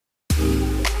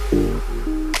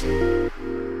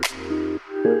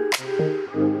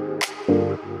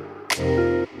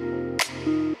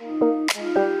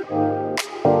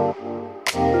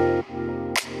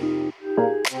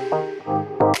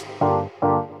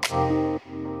Hello.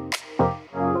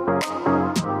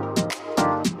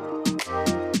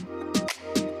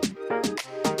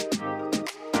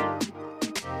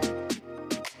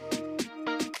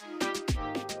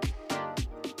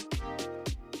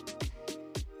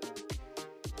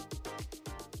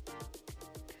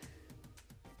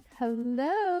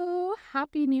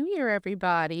 Happy New Year,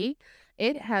 everybody.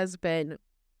 It has been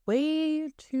way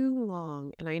too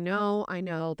long. And I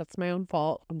know that's my own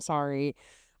fault. I'm sorry.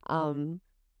 Um,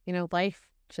 life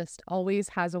just always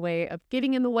has a way of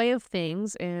getting in the way of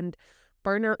things and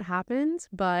burnout happens,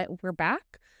 but we're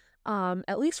back.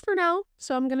 At least for now.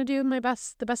 So I'm gonna do the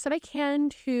best that I can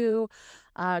to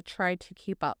try to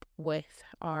keep up with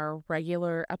our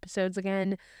regular episodes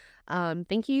again.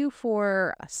 Thank you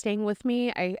for staying with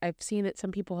me. I've seen that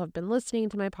some people have been listening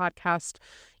to my podcast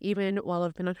even while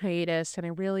I've been on hiatus, and I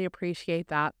really appreciate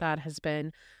that. That has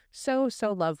been so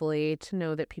lovely to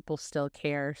know that people still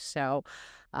care. So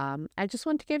I just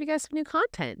want to give you guys some new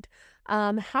content.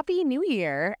 Happy New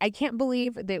Year. I can't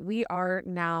believe that we are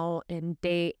now in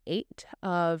day 8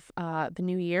 of the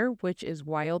new year, which is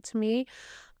wild to me.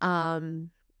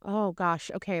 Oh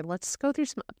gosh. Okay, let's go through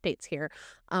some updates here.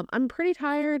 I'm pretty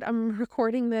tired. I'm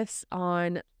recording this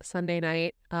on Sunday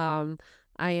night. I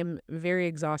am very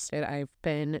exhausted. I've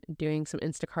been doing some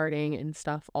Instacarting and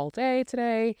stuff all day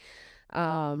today.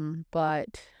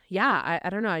 But yeah, I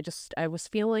don't know. I was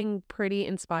feeling pretty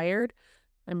inspired.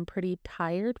 I'm pretty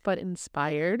tired, but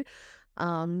inspired.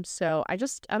 So I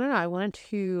don't know. I wanted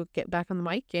to get back on the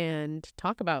mic and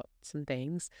talk about some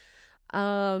things.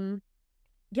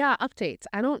 Yeah, updates.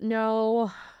 I don't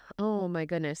know. Oh my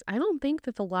goodness. I don't think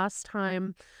that the last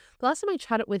time I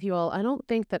chatted with you all, I don't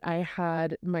think that I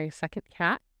had my second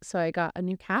cat. So I got a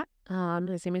new cat.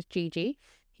 His name is Gigi.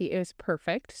 He is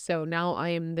perfect. So now I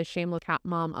am the shameless cat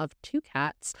mom of 2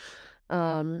 cats.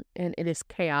 And it is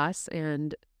chaos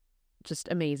and just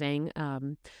amazing.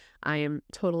 I am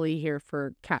totally here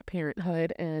for cat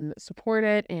parenthood and support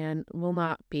it and will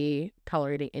not be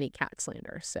tolerating any cat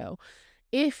slander. So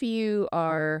if you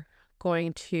are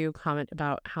going to comment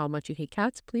about how much you hate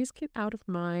cats, please get out of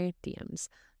my DMs.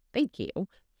 Thank you.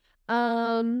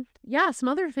 Yeah, some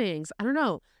other things. I don't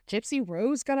know. Gypsy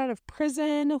Rose got out of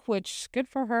prison, which good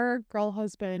for her. Girl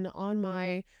has been on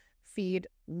my feed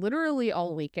literally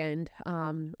all weekend.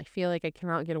 I feel like I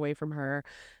cannot get away from her.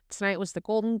 Tonight was the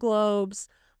Golden Globes.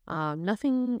 I don't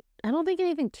think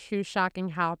anything too shocking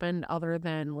happened other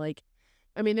than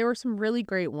there were some really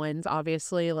great wins,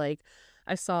 obviously.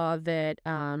 I saw that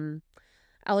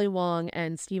Ali Wong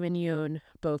and Steven Yeun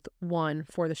both won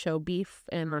for the show Beef,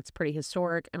 and that's pretty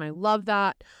historic, and I love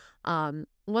that.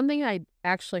 One thing I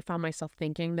actually found myself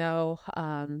thinking, though,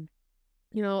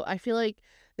 I feel like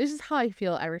this is how I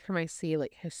feel every time I see,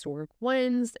 historic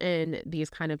wins and these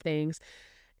kind of things,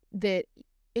 that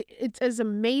it's as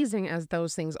amazing as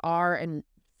those things are and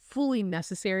fully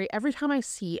necessary. Every time I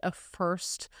see a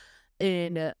first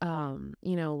in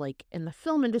in the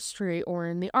film industry or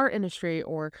in the art industry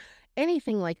or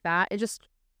anything like that, it just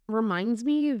reminds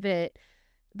me that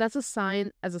that's a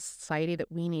sign as a society that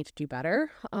we need to do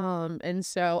better. And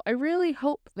so I really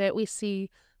hope that we see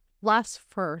less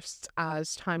firsts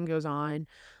as time goes on,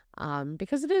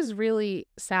 because it is really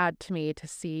sad to me to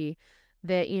see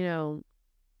that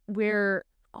we're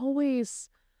always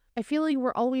I feel like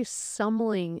we're always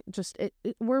stumbling,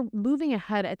 we're moving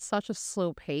ahead at such a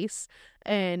slow pace,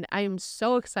 and I am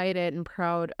so excited and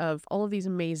proud of all of these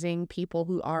amazing people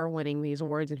who are winning these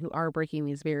awards and who are breaking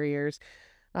these barriers.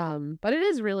 But it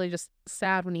is really just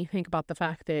sad when you think about the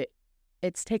fact that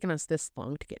it's taken us this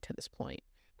long to get to this point.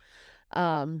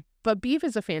 But Beef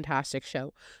is a fantastic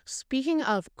show. Speaking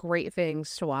of great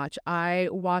things to watch, I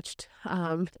watched,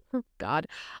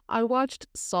 I watched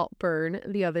Saltburn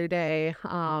the other day.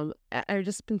 I've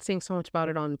just been seeing so much about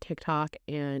it on TikTok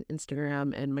and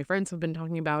Instagram, and my friends have been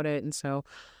talking about it, and so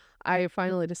I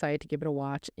finally decided to give it a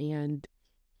watch, and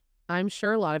I'm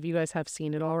sure a lot of you guys have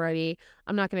seen it already.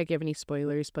 I'm not going to give any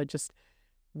spoilers, but just,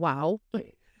 wow.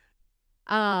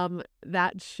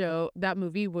 That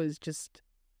movie was just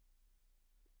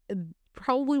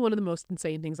probably one of the most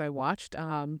insane things I watched.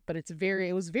 But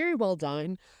it was very well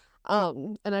done.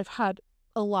 And I've had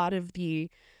a lot of the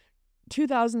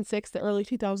 2006, the early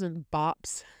 2000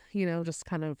 bops, just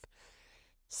kind of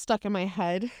stuck in my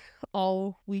head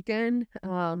all weekend.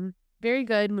 Very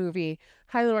good movie.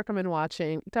 Highly recommend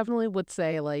watching. Definitely would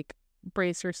say,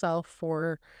 brace yourself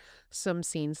for some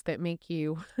scenes that make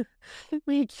you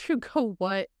make you go,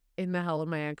 what in the hell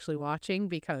am I actually watching?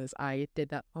 Because I did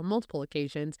that on multiple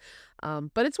occasions.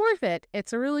 But it's worth it.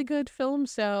 It's a really good film,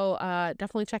 so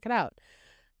definitely check it out.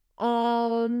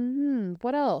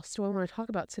 What else do I want to talk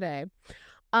about today?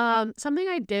 Something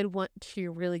I did want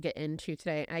to really get into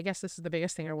today, and I guess this is the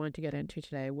biggest thing I wanted to get into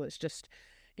today, was just,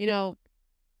 you know,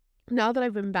 now that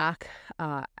I've been back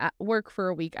at work for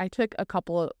a week, I took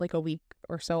like a week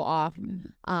or so off.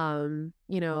 I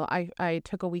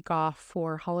took a week off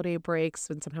for holiday breaks,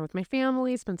 spent some time with my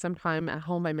family, spent some time at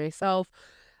home by myself.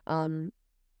 Um,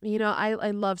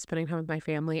 I love spending time with my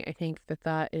family. I think that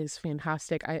that is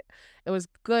fantastic. It was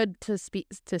good to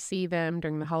see them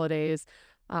during the holidays.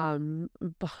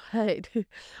 But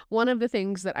one of the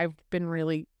things that I've been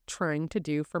really trying to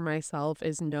do for myself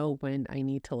is know when I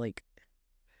need to like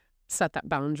set that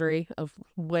boundary of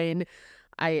when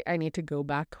I need to go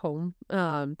back home.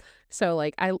 So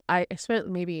like I spent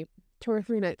maybe 2 or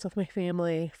 3 nights with my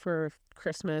family for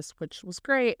Christmas, which was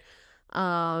great.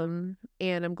 And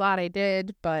I'm glad I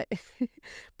did, but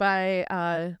by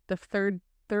the third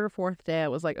or fourth day, I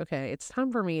was like, okay, it's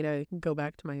time for me to go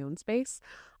back to my own space.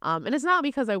 And it's not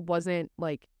because I wasn't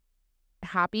like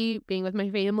happy being with my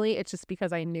family. It's just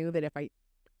because I knew that if I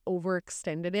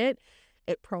overextended it,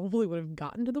 it probably would have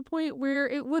gotten to the point where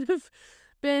it would have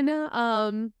been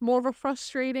more of a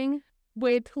frustrating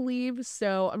way to leave.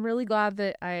 So I'm really glad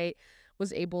that I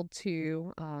was able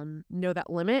to know that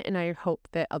limit, and I hope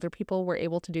that other people were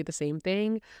able to do the same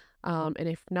thing. And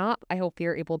if not, I hope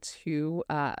you're able to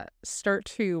start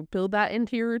to build that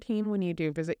into your routine when you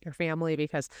do visit your family,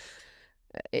 because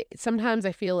sometimes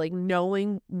I feel like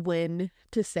knowing when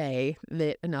to say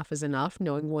that enough is enough,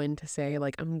 knowing when to say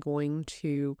like I'm going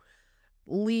to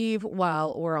leave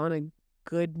while we're on a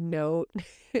good note.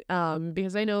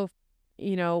 Because I know,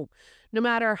 you know, no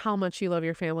matter how much you love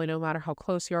your family, no matter how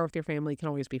close you are with your family, it can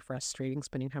always be frustrating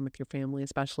spending time with your family,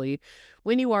 especially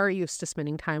when you are used to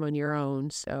spending time on your own.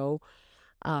 So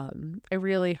I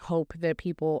really hope that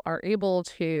people are able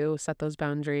to set those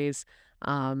boundaries.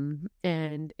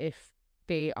 And if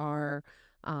they are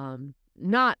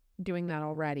not doing that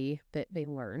already, that they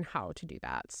learn how to do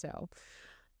that. So,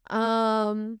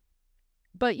 um,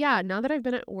 but yeah, now that I've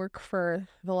been at work for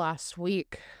the last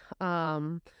week,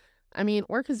 um, I mean,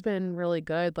 work has been really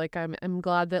good. Like I'm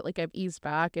glad that like I've eased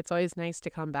back. It's always nice to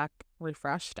come back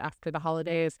refreshed after the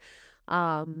holidays.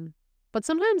 Um, but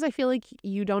sometimes I feel like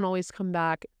you don't always come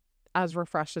back as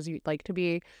refreshed as you'd like to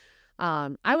be.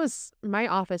 My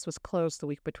office was closed the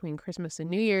week between Christmas and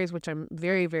New Year's, which I'm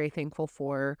very, very thankful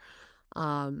for.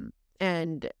 Um,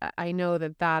 and I know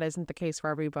that that isn't the case for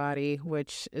everybody,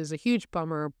 which is a huge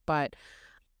bummer, but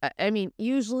I mean,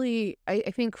 usually, I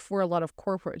think for a lot of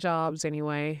corporate jobs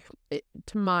anyway,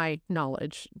 to my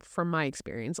knowledge, from my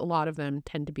experience, a lot of them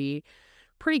tend to be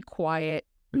pretty quiet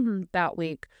that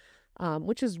week,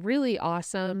 which is really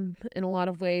awesome in a lot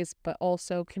of ways, but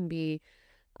also can be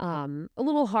a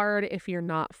little hard if you're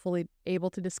not fully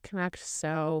able to disconnect.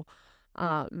 So,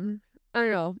 I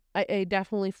don't know. I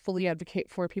definitely fully advocate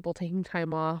for people taking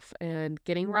time off and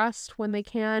getting rest when they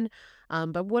can.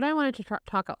 But what I wanted to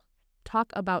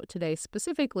talk about today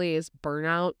specifically is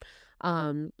burnout.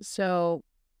 So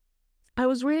I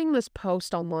was reading this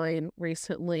post online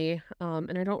recently,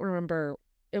 and I don't remember.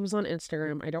 It was on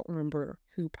Instagram. I don't remember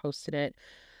who posted it.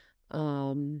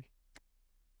 Um,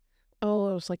 oh,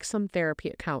 it was like some therapy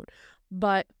account,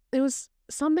 but it was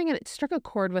something and it struck a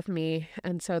chord with me.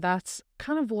 And so that's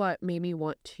kind of what made me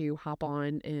want to hop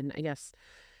on and I guess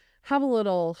have a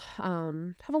little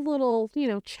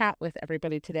chat with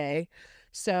everybody today.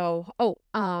 So,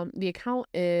 the account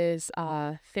is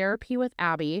Therapy with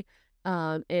Abby.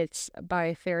 It's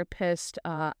by therapist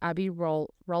Abby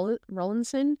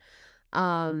Rollinson.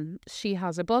 She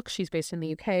has a book. She's based in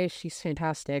the UK. She's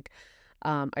fantastic.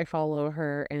 I follow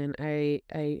her and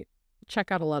I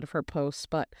check out a lot of her posts,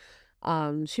 but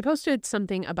she posted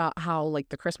something about how like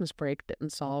the Christmas break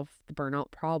didn't solve the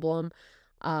burnout problem.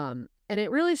 And it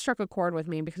really struck a chord with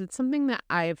me because it's something that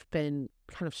I've been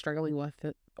kind of struggling with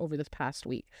over this past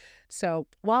week. So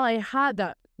while I had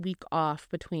that week off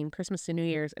between Christmas and New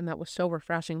Year's, and that was so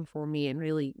refreshing for me and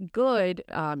really good,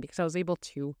 because I was able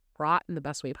to rot in the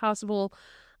best way possible.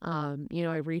 I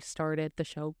restarted the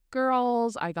show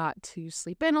Girls. I got to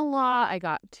sleep in a lot. I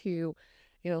got to,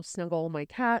 snuggle my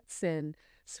cats and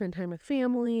spend time with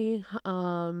family.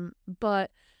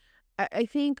 But I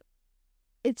think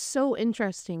it's so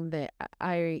interesting that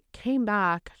I came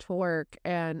back to work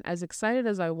and as excited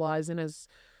as I was, and as,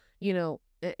 in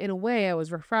a way I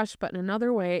was refreshed, but in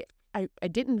another way, I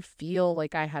didn't feel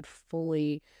like I had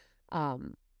fully,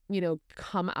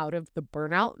 come out of the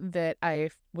burnout that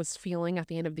I was feeling at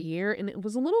the end of the year. And it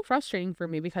was a little frustrating for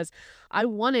me because I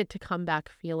wanted to come back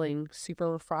feeling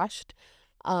super refreshed.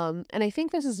 And I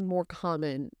think this is more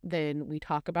common than we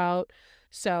talk about.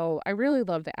 So I really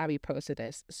love that Abby posted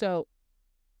this. So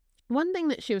one thing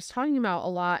that she was talking about a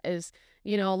lot is,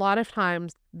 a lot of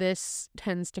times this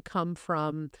tends to come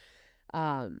from,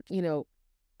 um, you know,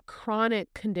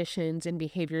 chronic conditions and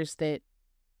behaviors that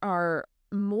are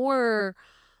more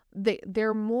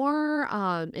they're more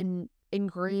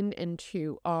ingrained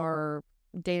into our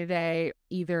day-to-day,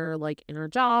 either like in our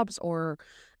jobs or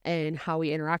in how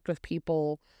we interact with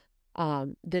people,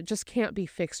 that just can't be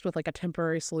fixed with like a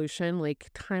temporary solution. Like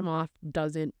time off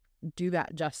doesn't do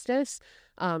that justice.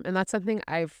 And that's something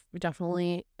I've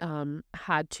definitely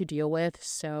had to deal with.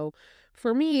 So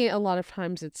for me, a lot of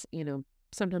times it's,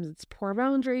 sometimes it's poor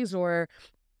boundaries or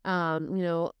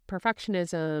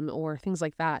perfectionism or things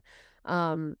like that.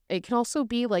 It can also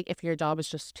be like if your job is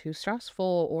just too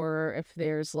stressful or if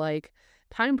there's like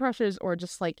time pressures or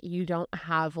just like you don't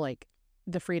have like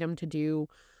the freedom to do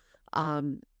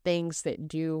things that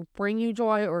do bring you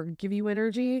joy or give you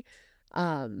energy.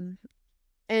 Um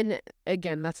and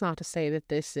again, that's not to say that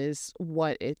this is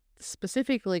what it's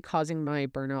specifically causing my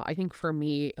burnout. I think for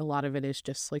me a lot of it is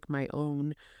just like my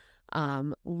own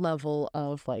level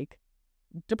of like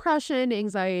depression,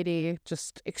 anxiety,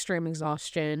 just extreme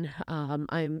exhaustion.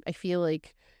 I feel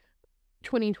like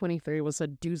 2023 was a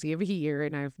doozy of a year,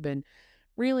 and I've been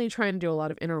really trying to do a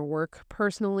lot of inner work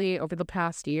personally over the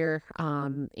past year.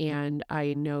 And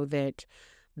I know that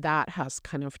that has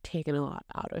kind of taken a lot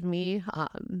out of me.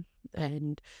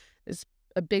 And is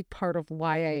a big part of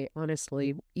why I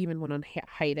honestly even went on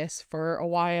hiatus for a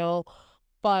while.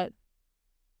 But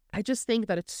I just think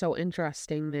that it's so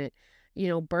interesting that,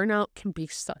 burnout can be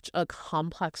such a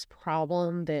complex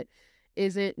problem that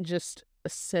isn't just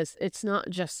it's not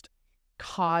just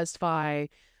caused by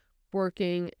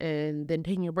working and then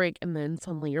taking a break and then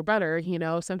suddenly you're better,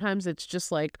 sometimes it's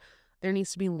just like there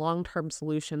needs to be long-term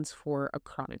solutions for a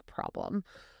chronic problem.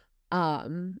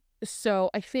 So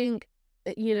I think,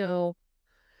 you know,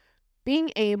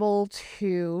 being able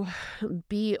to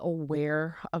be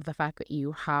aware of the fact that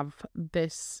you have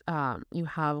this, you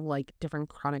have like different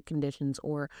chronic conditions,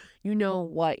 or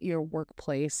what your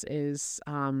workplace is,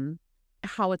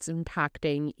 how it's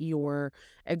impacting your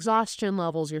exhaustion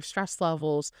levels, your stress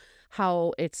levels,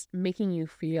 how it's making you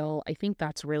feel. I think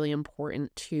that's really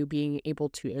important to being able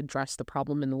to address the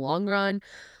problem in the long run.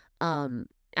 um,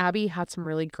 Abby had some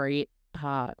really great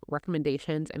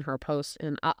recommendations in her post,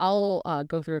 and I'll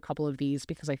go through a couple of these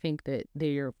because I think that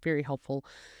they are very helpful.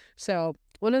 So,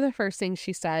 one of the first things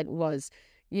she said was,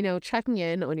 checking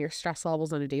in on your stress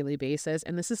levels on a daily basis.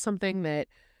 And this is something that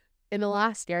in the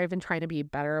last year I've been trying to be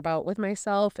better about with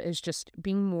myself, is just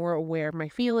being more aware of my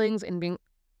feelings and being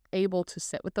able to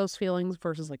sit with those feelings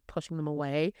versus like pushing them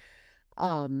away.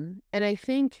 And I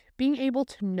think being able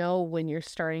to know when you're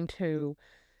starting to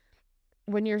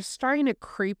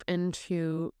creep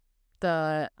into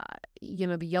the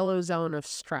yellow zone of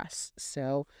stress.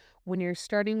 So when you're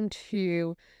starting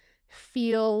to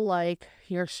feel like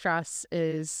your stress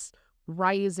is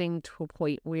rising to a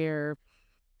point where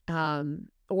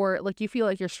or like you feel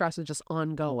like your stress is just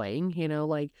ongoing,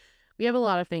 like we have a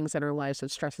lot of things in our lives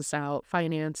that stress us out: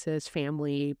 finances,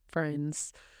 family,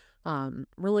 friends,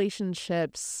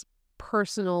 relationships,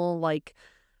 personal, like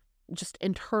just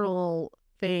internal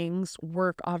things.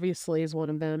 Work obviously is one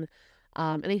of them.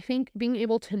 And I think being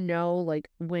able to know like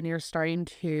when you're starting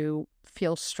to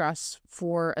feel stress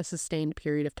for a sustained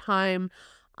period of time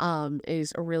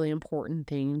is a really important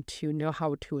thing to know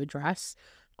how to address,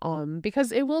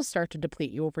 because it will start to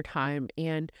deplete you over time.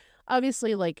 And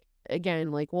obviously, like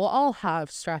again, like we'll all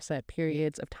have stress at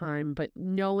periods of time, but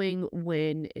knowing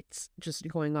when it's just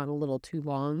going on a little too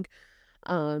long,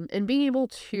 and being able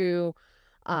to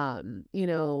um, you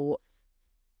know,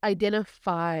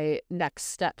 identify next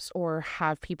steps or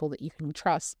have people that you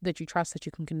trust that you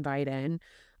can confide in,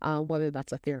 whether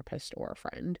that's a therapist or a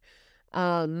friend.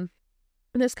 Um,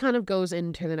 and this kind of goes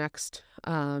into the next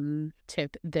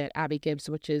tip that Abby gives,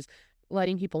 which is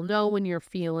letting people know when you're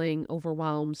feeling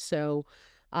overwhelmed. So,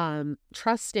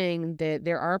 trusting that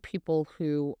there are people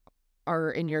who are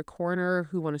in your corner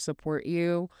who want to support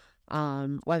you,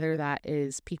 whether that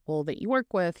is people that you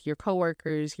work with, your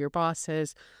coworkers, your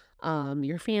bosses,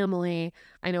 your family.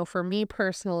 I know for me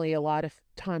personally, a lot of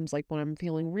times, like when I'm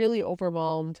feeling really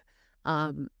overwhelmed,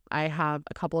 I have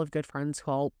a couple of good friends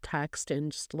who I'll text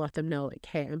and just let them know, like,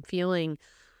 hey, I'm feeling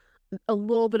a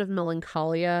little bit of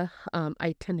melancholia.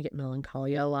 I tend to get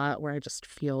melancholia a lot where I just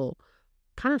feel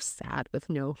kind of sad with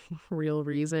no real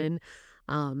reason.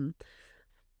 Um,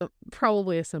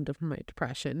 Probably a symptom of my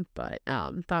depression, but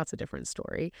that's a different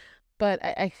story. But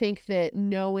I think that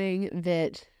knowing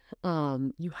that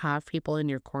you have people in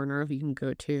your corner who you can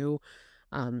go to,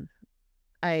 um,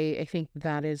 I think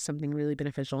that is something really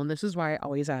beneficial, and this is why I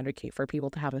always advocate for people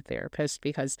to have a therapist,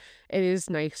 because it is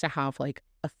nice to have, like,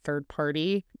 a third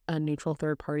party, a neutral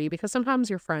third party, because sometimes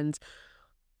your friends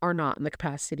are not in the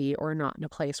capacity or not in a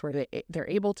place where they're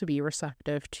able to be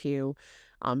receptive to,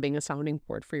 being a sounding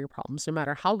board for your problems, no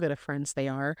matter how good of friends they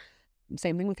are.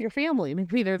 Same thing with your family.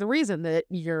 Maybe they're the reason that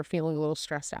you're feeling a little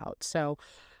stressed out. So,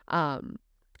 um,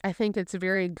 I think it's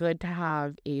very good to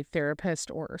have a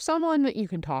therapist or someone that you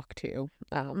can talk to.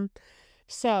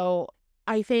 So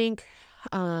I think,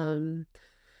 um,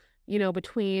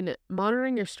 between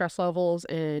monitoring your stress levels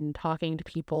and talking to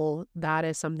people, that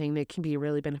is something that can be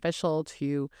really beneficial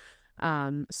to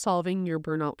solving your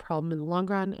burnout problem in the long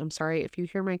run. I'm sorry if you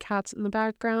hear my cats in the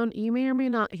background. You may or may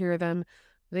not hear them.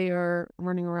 They are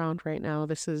running around right now.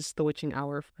 This is the witching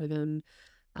hour for them.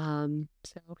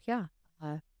 So yeah,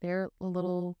 they're a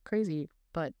little crazy,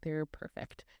 but they're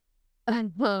perfect.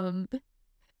 Um,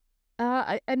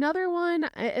 Another one,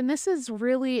 and this is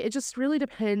really, it just really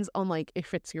depends on like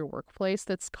if it's your workplace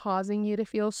that's causing you to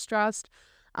feel stressed.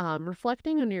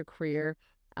 Reflecting on your career.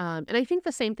 And I think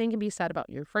the same thing can be said about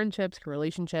your friendships, your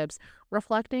relationships,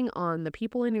 reflecting on the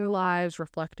people in your lives,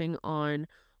 reflecting on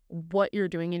what you're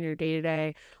doing in your day to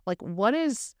day. Like, what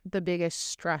is the biggest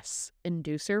stress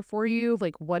inducer for you?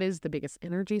 Like, what is the biggest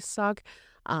energy suck?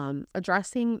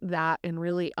 Addressing that and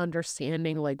really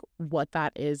understanding like what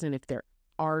that is and if there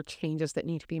are changes that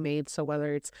need to be made. So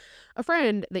whether it's a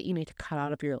friend that you need to cut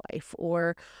out of your life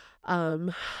or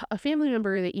um, a family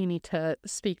member that you need to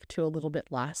speak to a little bit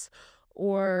less,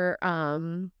 or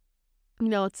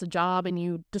it's a job and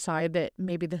you decide that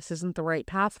maybe this isn't the right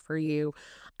path for you.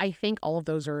 I think all of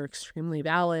those are extremely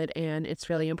valid, and it's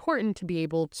really important to be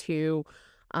able to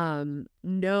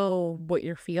know what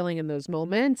you're feeling in those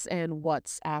moments and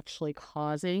what's actually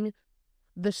causing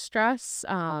the stress,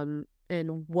 and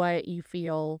what you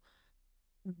feel.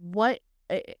 What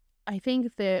I I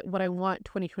think that what I want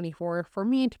 2024 for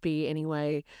me to be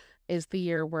anyway is the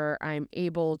year where I'm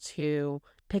able to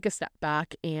take a step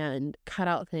back and cut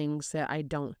out things that I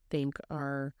don't think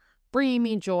are bringing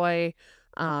me joy,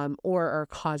 or are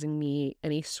causing me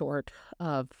any sort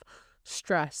of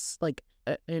stress, like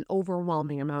an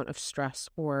overwhelming amount of stress,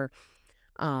 or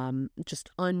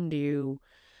just um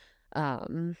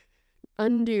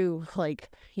undue like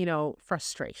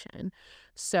frustration.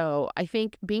 So I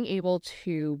think being able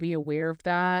to be aware of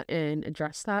that and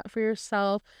address that for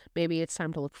yourself. Maybe it's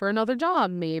time to look for another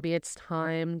job, maybe it's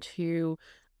time to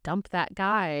dump that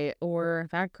guy or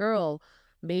that girl,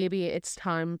 maybe it's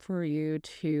time for you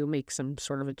to make some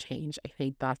sort of a change. I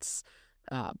think that's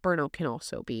burnout can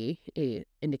also be a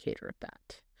indicator of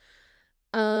that.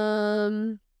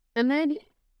 um and then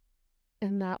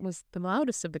and that was the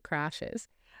loudest of the crashes.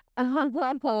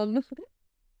 Um,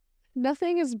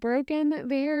 Nothing is broken.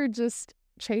 They're just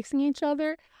chasing each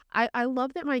other. I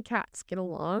love that my cats get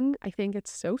along. I think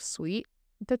it's so sweet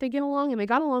that they get along, and they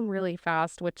got along really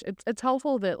fast, which it's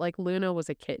helpful that like Luna was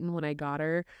a kitten when I got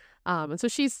her. And so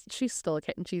she's still a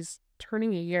kitten. She's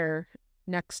turning a year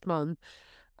next month.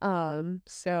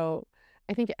 So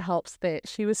I think it helps that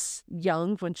she was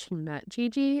young when she met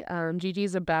Gigi.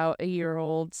 Gigi's about a year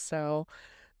old, so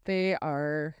they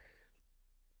are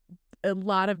a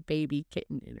lot of baby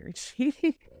kitten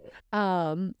energy.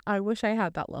 I wish I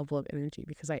had that level of energy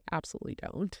because I absolutely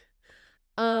don't.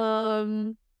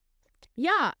 Um,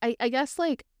 yeah, I guess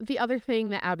like the other thing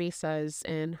that Abby says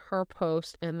in her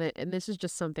post, and this is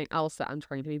just something else that I'm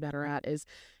trying to be better at, is,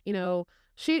 you know,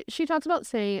 she talks about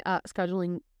saying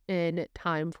scheduling in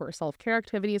time for self-care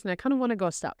activities, and I kind of want to go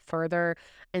a step further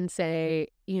and say,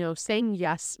 saying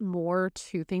yes more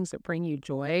to things that bring you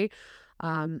joy.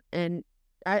 And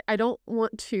I don't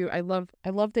want to, I love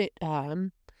that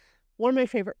one of my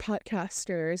favorite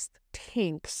podcasters,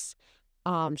 Tanks,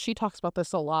 she talks about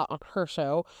this a lot on her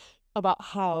show about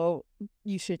how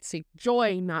you should seek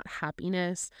joy, not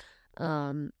happiness.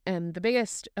 And the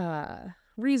biggest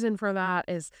reason for that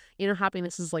is,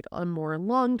 happiness is like a more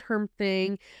long-term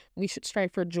thing. We should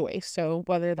strive for joy. So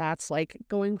whether that's like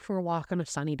going for a walk on a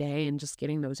sunny day and just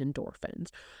getting those endorphins,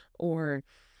 or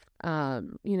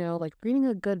like reading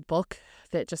a good book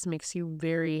that just makes you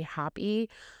very happy,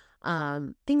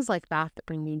 things like that that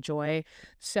bring me joy.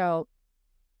 So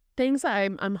things that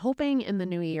I'm hoping in the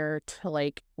new year to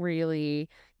like really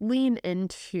lean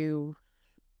into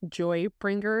joy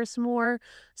bringers more.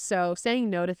 So saying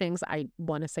no to things I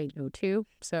want to say no to.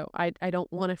 So I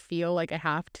don't want to feel like I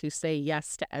have to say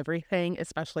yes to everything,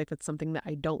 especially if it's something that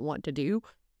I don't want to do.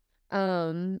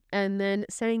 And then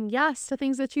saying yes to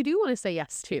things that you do want to say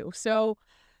yes to. So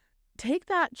take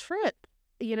that trip,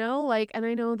 like, and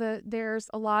I know that there's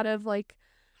a lot of like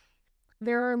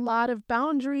there are a lot of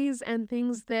boundaries and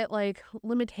things that like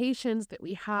limitations that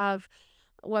we have,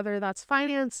 whether that's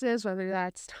finances, whether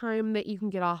that's time that you can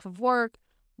get off of work,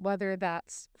 whether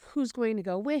that's who's going to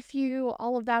go with you,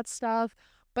 all of that stuff.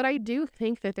 But I do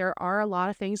think that there are a lot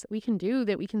of things that we can do,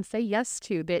 that we can say yes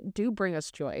to, that do bring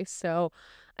us joy. So,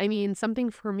 I mean, something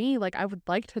for me, like I would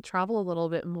like to travel a little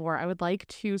bit more. I would like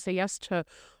to say yes to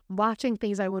watching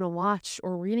things I want to watch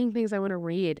or reading things I want to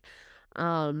read.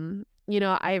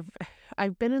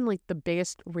 I've been in like the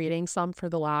biggest reading slump for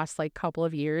the last like couple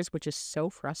of years, which is so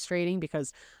frustrating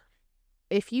because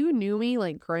if you knew me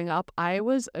like growing up, I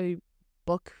was a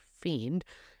book fiend,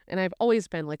 and I've always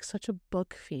been like such a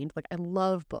book fiend. Like I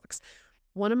love books.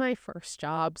 One of my first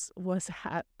jobs was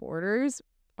at Borders,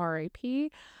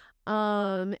 RIP.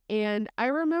 And I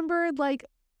remembered like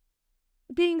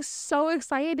being so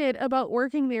excited about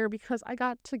working there because I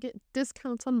got to get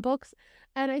discounts on books,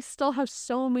 and I still have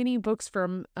so many books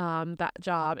from that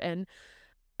job. And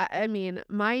I mean,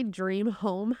 my dream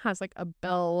home has like a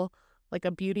Belle, like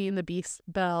a Beauty and the Beast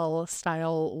Belle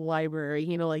style library,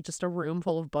 like just a room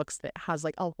full of books that has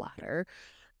like a ladder.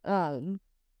 Um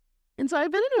and so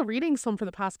I've been in a reading slump for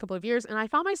the past couple of years, and I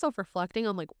found myself reflecting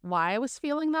on like why I was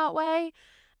feeling that way.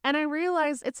 And I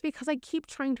realized it's because I keep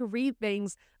trying to read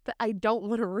things that I don't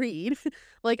want to read.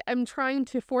 Like I'm trying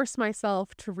to force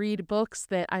myself to read books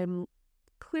that I'm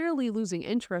clearly losing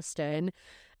interest in.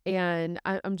 And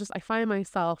I find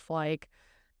myself like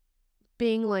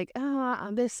being like,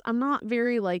 I'm not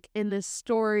very like in this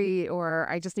story, or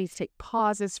I just need to take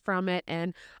pauses from it.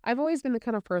 And I've always been the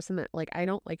kind of person that like, I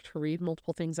don't like to read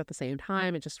multiple things at the same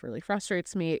time. It just really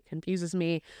frustrates me. It confuses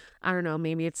me. I don't know.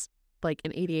 Maybe it's like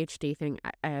an ADHD thing.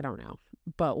 I don't know,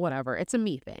 but whatever. It's a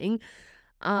me thing.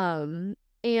 And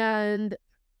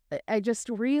I just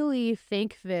really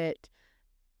think that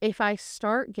if I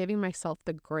start giving myself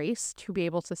the grace to be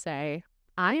able to say,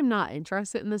 I am not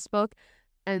interested in this book,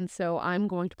 and so I'm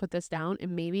going to put this down,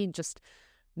 and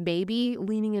maybe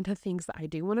leaning into things that I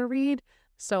do want to read.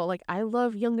 So like I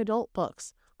love young adult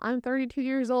books. I'm 32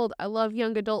 years old. I love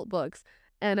young adult books.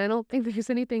 And I don't think there's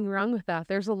anything wrong with that.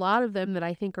 There's a lot of them that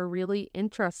I think are really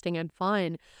interesting and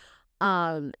fun.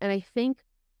 And I think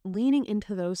leaning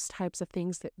into those types of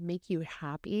things that make you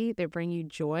happy, that bring you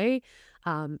joy,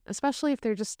 especially if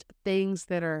they're just things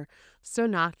that are so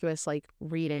innocuous, like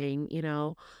reading,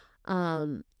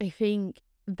 I think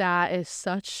that is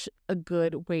such a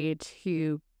good way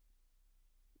to,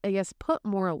 I guess, put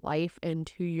more life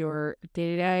into your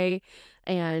day to day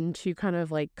and to kind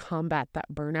of like combat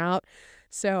that burnout.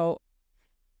 So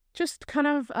just kind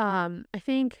of, I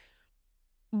think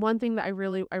one thing that I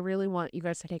really want you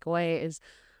guys to take away is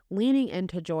leaning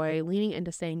into joy, leaning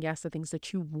into saying yes to things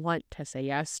that you want to say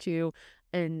yes to,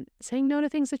 and saying no to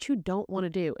things that you don't want to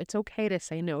do. It's okay to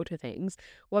say no to things,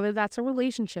 whether that's a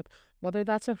relationship, whether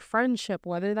that's a friendship,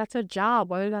 whether that's a job,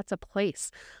 whether that's a place.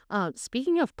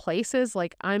 Speaking of places,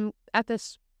 like I'm at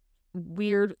this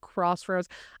weird crossroads.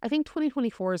 I think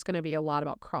 2024 is going to be a lot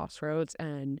about crossroads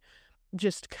and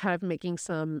just kind of making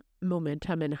some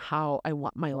momentum in how I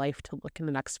want my life to look in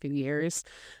the next few years.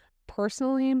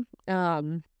 Personally,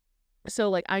 so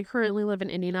like I currently live in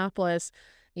Indianapolis.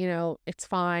 It's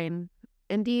fine.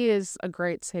 Indy is a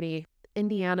great city.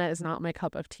 Indiana is not my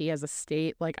cup of tea as a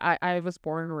state. Like I was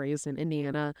born and raised in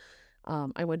Indiana.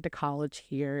 I went to college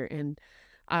here, and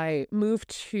I moved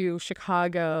to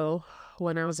Chicago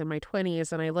when I was in my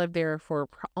 20s, and I lived there for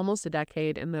almost a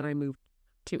decade, and then I moved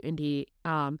to Indy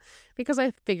because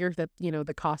I figured that,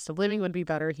 the cost of living would be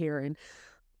better here. And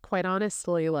quite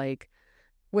honestly, like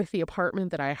with the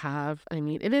apartment that I have, I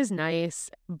mean, it is nice,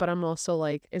 but I'm also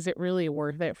like, is it really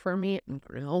worth it for me? I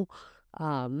don't know.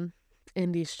 Um,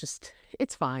 Indy's just,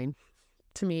 it's fine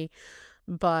to me,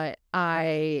 but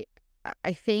I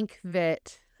think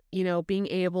that, being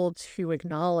able to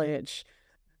acknowledge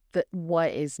that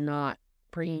what is not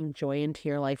bringing joy into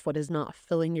your life, what is not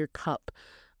filling your cup,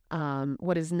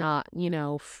 what is not,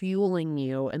 fueling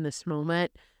you in this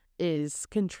moment is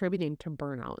contributing to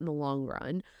burnout in the long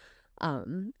run.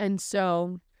 And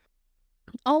so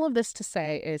all of this to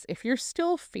say is if you're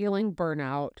still feeling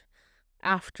burnout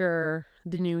after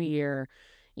the new year,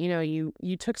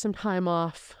 you took some time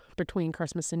off between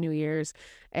Christmas and New Year's,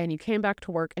 and you came back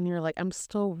to work and you're like, I'm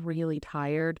still really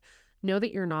tired. Know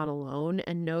that you're not alone,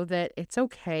 and know that it's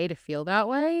okay to feel that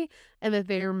way, and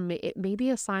that it may be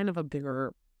a sign of a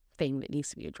bigger thing that needs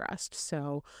to be addressed.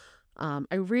 So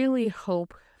I really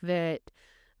hope that,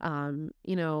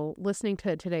 listening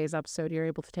to today's episode, you're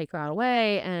able to take that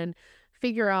away and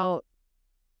figure out,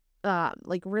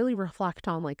 like really reflect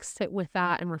on, like sit with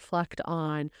that and reflect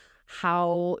on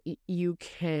how you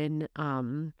can,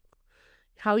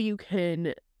 how you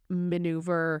can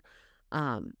maneuver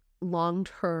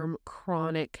long-term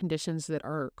chronic conditions that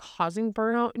are causing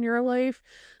burnout in your life,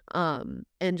 and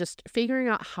just figuring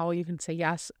out how you can say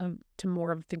yes to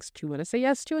more of the things that you want to say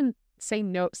yes to, and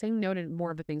saying no to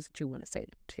more of the things that you want to say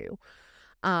no to.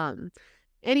 Um,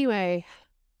 anyway,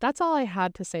 that's all I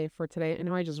had to say for today. I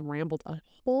know I just rambled a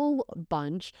whole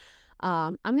bunch.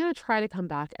 I'm gonna try to come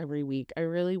back every week. I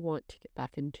really want to get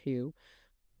back into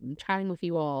chatting with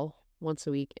you all once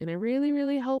a week, and I really,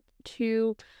 really hope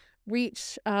to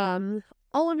reach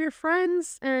all of your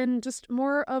friends and just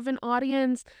more of an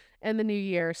audience in the new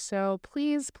year. So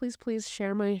please, please, please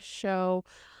share my show.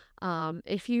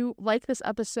 If you like this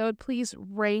episode, please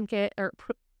rank it.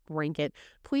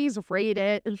 Please rate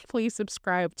it and please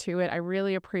subscribe to it. I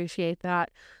really appreciate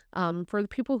that. For the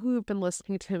people who have been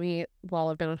listening to me while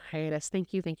I've been on hiatus,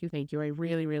 thank you, thank you, thank you. I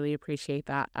really, really appreciate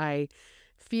that. I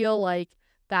feel like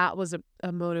that was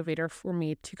a motivator for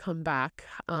me to come back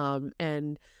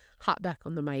and hop back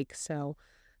on the mic. So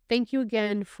thank you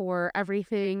again for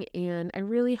everything. And I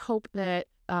really hope that,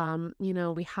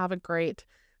 we have a great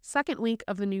second week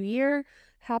of the new year.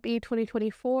 Happy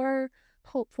 2024.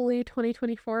 Hopefully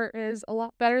 2024 is a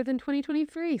lot better than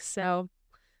 2023. So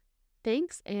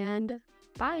thanks and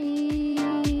bye.